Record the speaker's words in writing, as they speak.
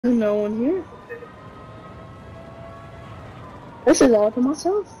There's no one here. This is all to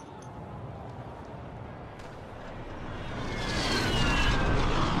myself.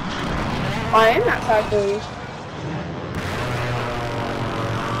 I am at factory.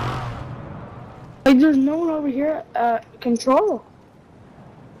 Like, there's no one over here at control.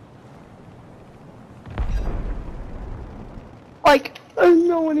 Like, there's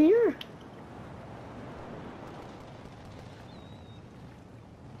no one here.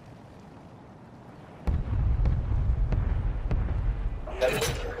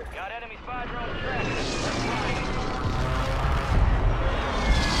 Got enemy spy drone tracked.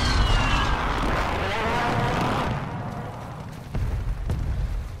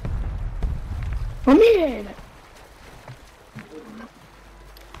 Come in.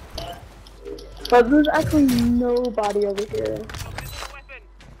 But there's actually nobody over here.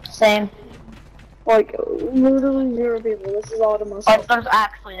 Same. Like, literally 0 people. This is all to myself. Like, there's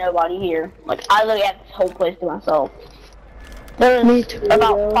actually nobody here. Like, I literally have this whole place to myself. There's Me too,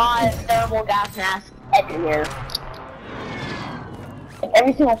 about yo. 5 thermal gas masks everywhere. Like,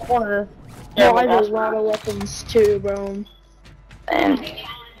 every single corner. No, I have a lot of weapons too, bro. And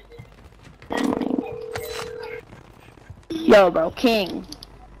yo, bro, King.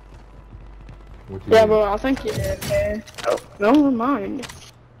 Yeah, bro, I think you did, man. Oh, never mind.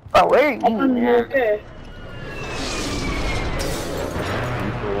 Bro, where are you, man? Okay.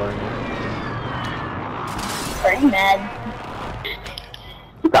 Are you mad?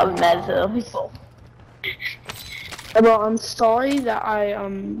 You're probably mad as hell. He's so. Yeah, bro, I'm sorry that I,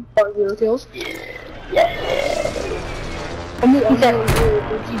 got 0 kills. Yeah. I'm really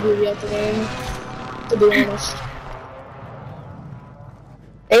booty at the game, to be honest.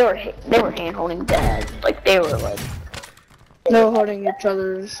 They were hand holding bad. Like, they were like. No holding each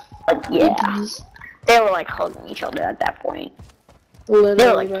other's. Like, yeah. booties. They were like hugging each other at that point. Literally, They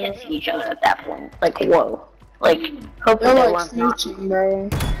were like bro. kissing each other at that point. Like, whoa. Like, hopefully They're they like weren't not. smooching, bro.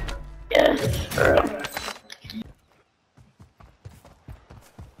 Yeah, for real.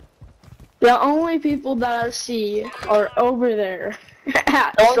 The only people that I see are over there.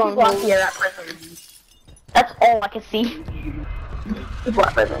 At The only people I Stronghold. see are at prison. That's all I can see. People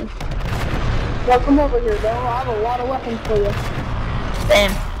at prison. Well, come over here, bro. I have a lot of weapons for you.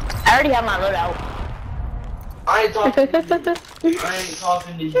 Damn. I already have my loadout. I ain't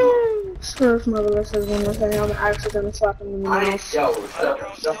talking to you. Smurf mother says one more thing. I'm actually gonna slap him in the mouth. Yo,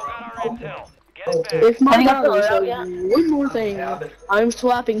 If my Have you got the brother loadout says yet? one more thing, I'm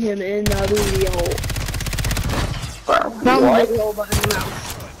slapping him in the video. Bro, Not what? in the video, but in the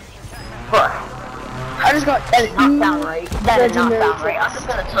mouth. Bro. I just got That did not sound right. That did not legendary sound right. I'm just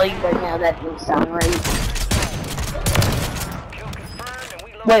gonna tell you right now that didn't sound right.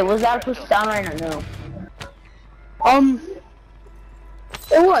 Wait, was that supposed to sound right or no?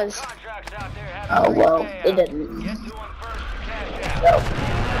 It was. Oh, well, it didn't. No.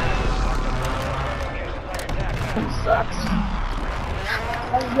 It sucks.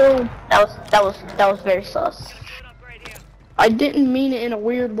 That was very sus. I didn't mean it in a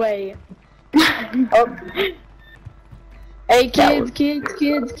weird way. Oh. Hey, That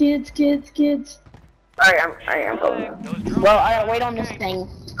kids. Alright, I'm going. Well, I gotta wait on this thing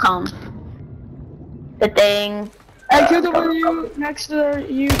to come. The thing. Hey, kids over you, next to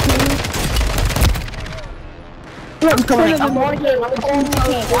you, too. I'm coming. I'm going to King. I'm going to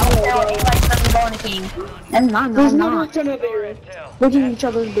King. I don't know going to King. And I'm There's no not. one there. Looking at each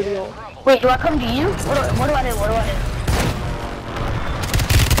other's video. Wait, do I come to you? What do I do?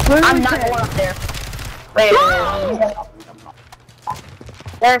 I'm not going up there. Wait.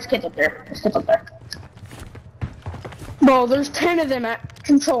 There's kids up there. Bro, there's 10 of them at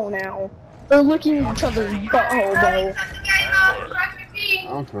control now. They're looking at each other's butthole,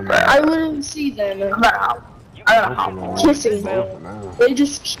 bro. I literally see them kissing, bro. They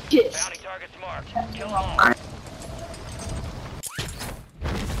just kiss.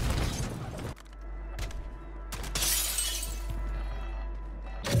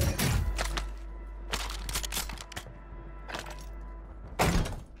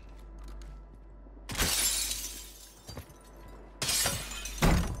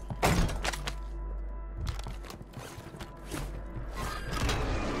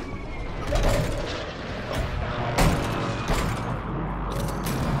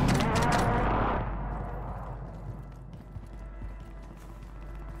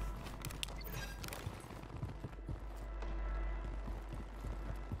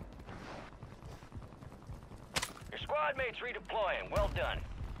 Squad mates redeploying. Well done.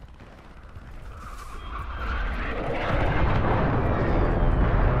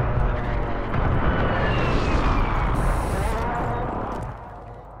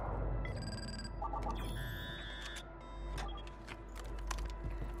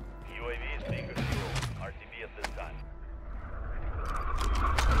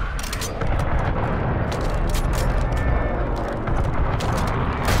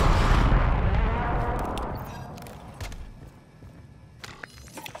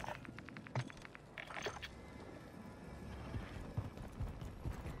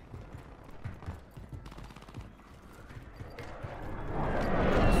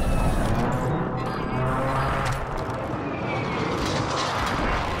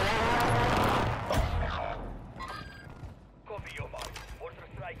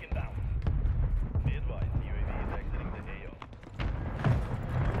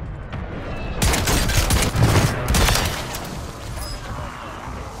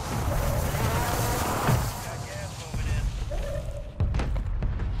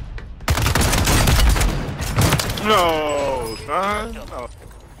 No, son. No.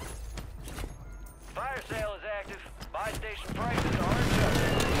 Fire sale is active. Buy station prices are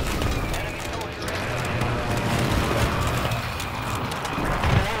adjusted. Enemy soldier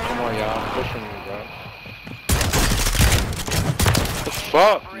Come on, y'all. Pushing me, bro. What the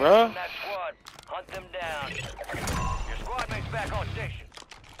fuck, bro? that squad. Hunt them down. Your squad mates back on station.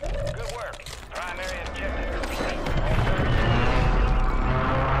 Good work. Primary objective complete. All services.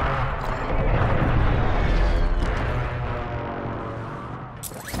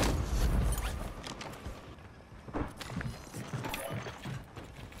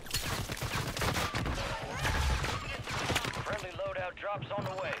 Friendly loadout drops on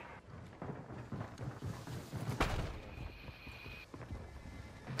the way.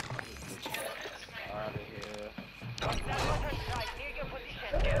 Out of here.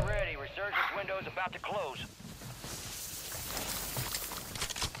 Get ready. Resurgence window is about to close.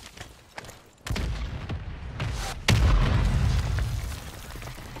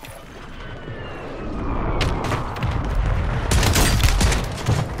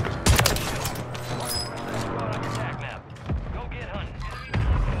 Attack map. Go get hunting.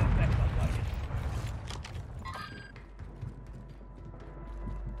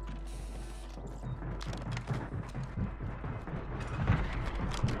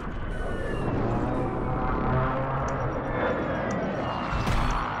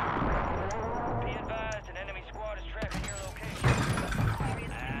 Be advised, an enemy squad is tracking your location.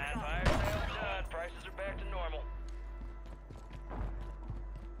 Fire sale done. Prices are back to normal.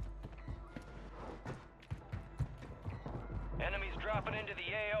 Enemies dropping into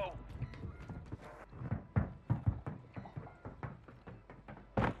the AO.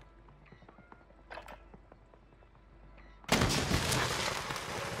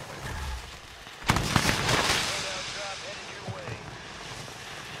 Loadout drop headed your way.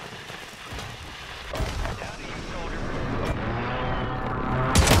 Down to you, soldier.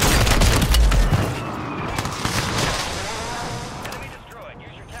 Enemy destroyed.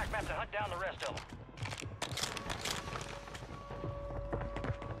 Use your tac map to hunt down the rest of them.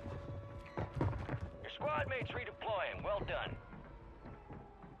 Your squad mates redeploying. Well done.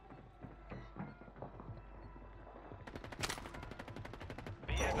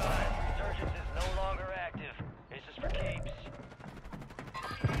 Be advised, Resurgence is no longer active. This is for keeps.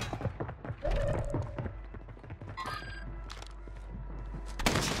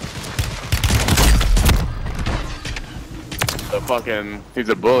 The fucking, he's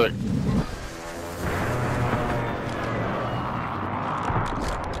a bullet.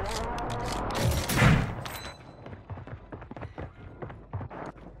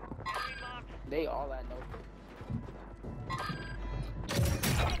 They all at no.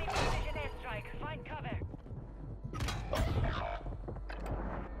 Enemy precision airstrike. Find cover.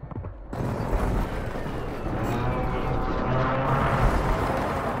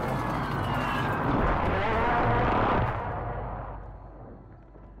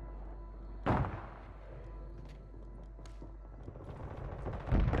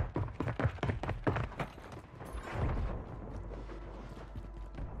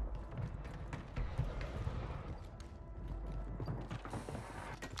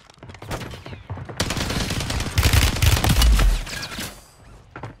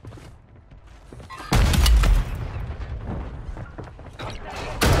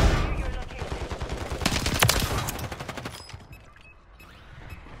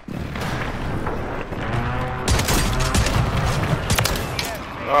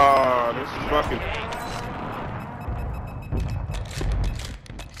 Oh, this is fucking.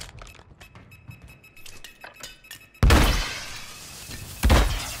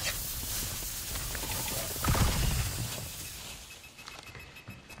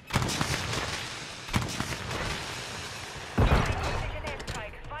 Precision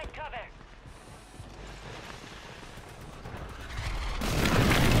airstrike. Find cover.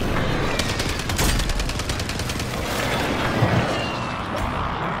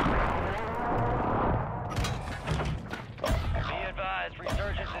 Be advised,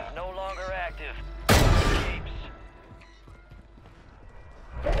 Resurgence is no longer active. Keeps.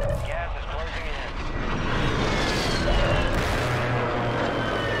 Gas is closing in.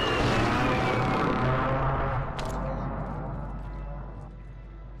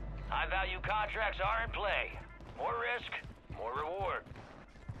 High-value contracts are in play. More risk, more reward.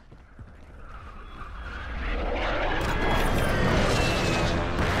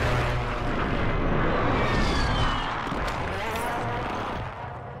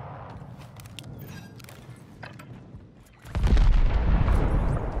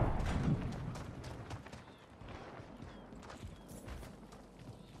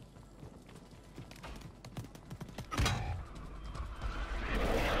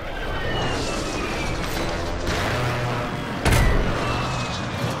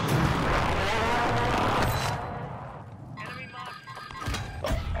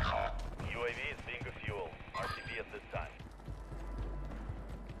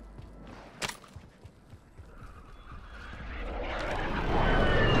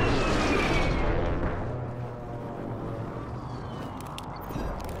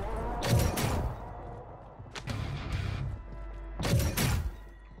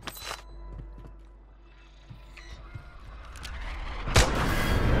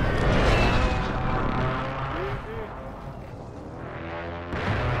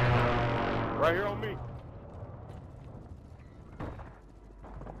 Right here on me.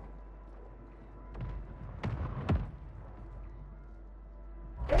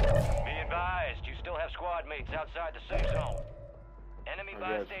 Be advised, you still have squad mates outside the safe zone. Enemy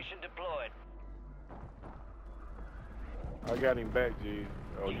buy station deployed. I got him back, G.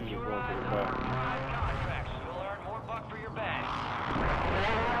 Oh, you just going to the back. Contracts. You'll earn more buck for your bag.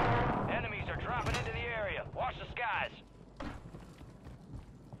 Enemies are dropping into the area. Watch the skies.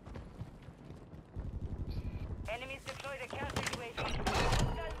 Enemies deployed a counter situation.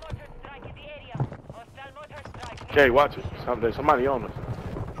 Hostile mortar strike in the area. Hostile mortar strike. Okay, watch it. There's somebody on us.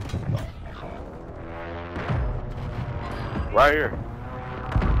 Right here.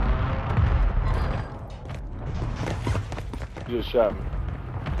 You just shot me.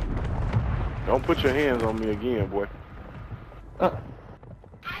 Don't put your hands on me again, boy. You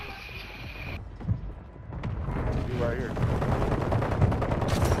right here.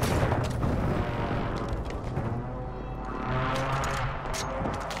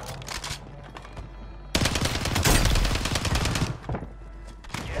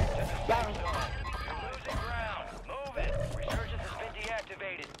 You're losing ground. Move it. Resurgence has been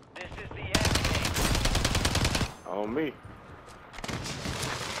deactivated. This is the end game. On me.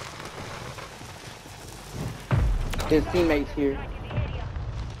 His teammates here.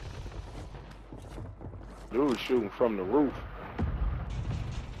 Dude shooting from the roof.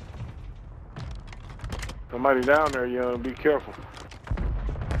 Somebody down there, young. Be careful.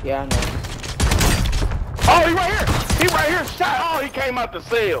 Yeah, I know. Oh, he right here. He right here. Shot. Oh, he came out the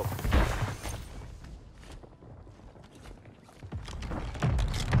cell.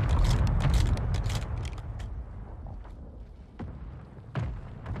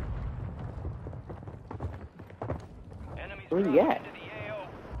 Where he at?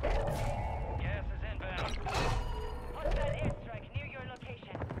 Gas is inbound. Hostile airstrike near your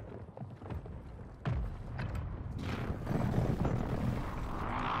location.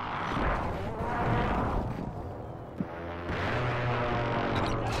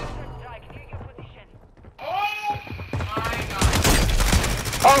 Mortar strike near your position.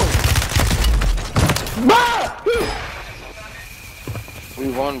 We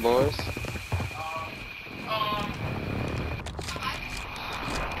won, boys.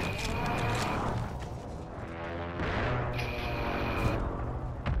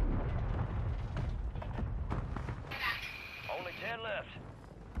 Only 10 left.